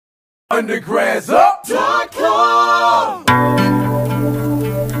Undergradsup.com.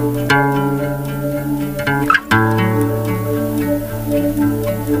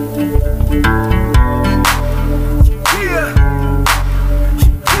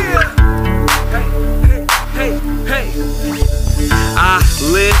 I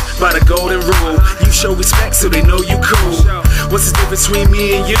live by the golden rule. You show respect so they know you cool. What's the difference between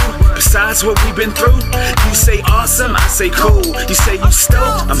me and you? Besides what we've been through? You say awesome, I say cool. You say you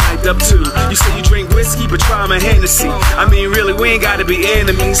stoked, I'm hyped up too. You say you drink whiskey, but try my Hennessy. I mean, really, we ain't gotta be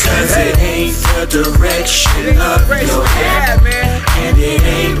enemies. Cause it ain't the direction of your head, and it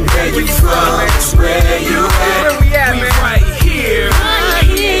ain't where you from, it's where you at. We right here,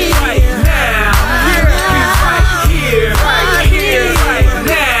 right now. We right here, right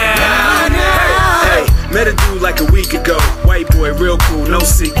now. Hey, met a dude like a week ago. White boy, real cool, no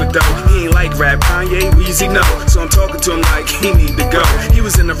secret though. He ain't like rap, Kanye, Weezy, no. So I'm talking to him like he need to go. He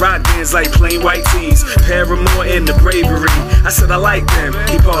was in the rock dance like plain white tees, Paramore and the Bravery. I said I like them.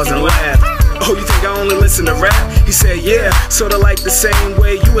 He paused and laughed. Oh, you think I only listen to rap? He said, yeah, sorta like the same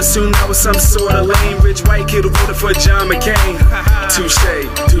way you assumed I was some sorta lame rich white kid who voted for John McCain. Touche,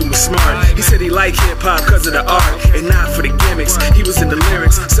 dude was smart. He said he liked hip-hop cause of the art and not for the gimmicks. He was in the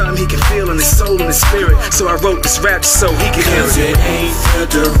lyrics, something he could feel in his soul and his spirit. So I wrote this rap so he could hear it. Cause it ain't the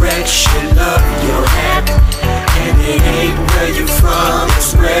direction of your head, and it ain't where you from,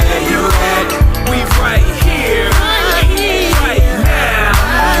 it's where you at. We right here, right now.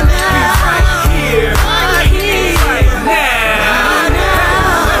 We right here, right now.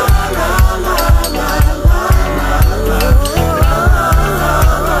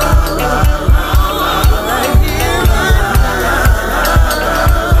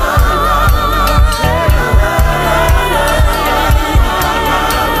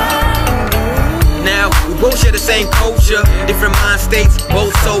 Now, we both share the same culture, different mind states,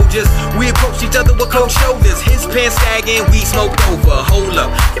 both soldiers. We approach each other with cold shoulders. His pants sagging, we smoked over. Hold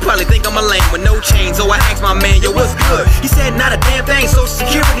up, you probably think I'm a lame with no chain. So I asked my man, yo, what's good? He said, not a damn thing. Social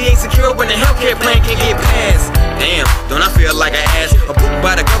security ain't secure when the healthcare plan can't get passed. Damn, don't I feel like an ass? A book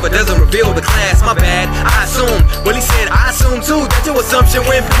by the cover doesn't reveal the class. My bad, I assumed. Well, he said, I assumed too that your assumption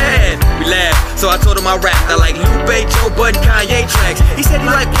went bad. We laughed, so I told him I rapped. I like Lupe, Joe Budden, Kanye tracks. He said he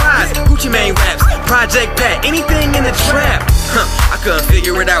like Plies, Gucci Mane raps, Project Pat, anything in the trap. I couldn't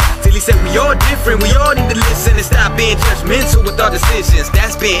figure it out till he said we all different. We all need to listen and stop being judgmental with our decisions.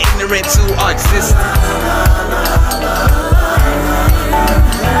 That's being ignorant to our existence.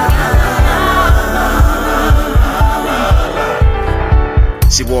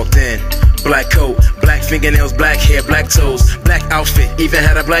 She walked in, black coat, black fingernails, black hair, black toes, black outfit, even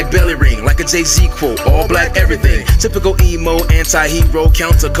had a black belly ring, like a Jay-Z quote, all black everything. Typical emo, anti-hero,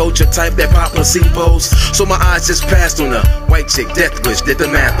 counterculture type that pop placebos. So my eyes just passed on her, white chick, death wish, did the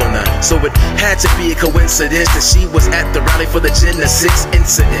math on her. So it had to be a coincidence that she was at the rally for the Genesis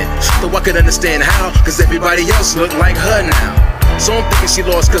incident. Though I could understand how, cause everybody else looked like her now. So I'm thinking she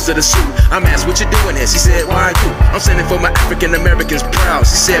lost cause of the suit. I'm asked, what you doing here? She said, why you? I'm sending for my African Americans proud.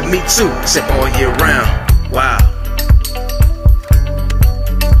 She said, me too. I said, all year round. Wow.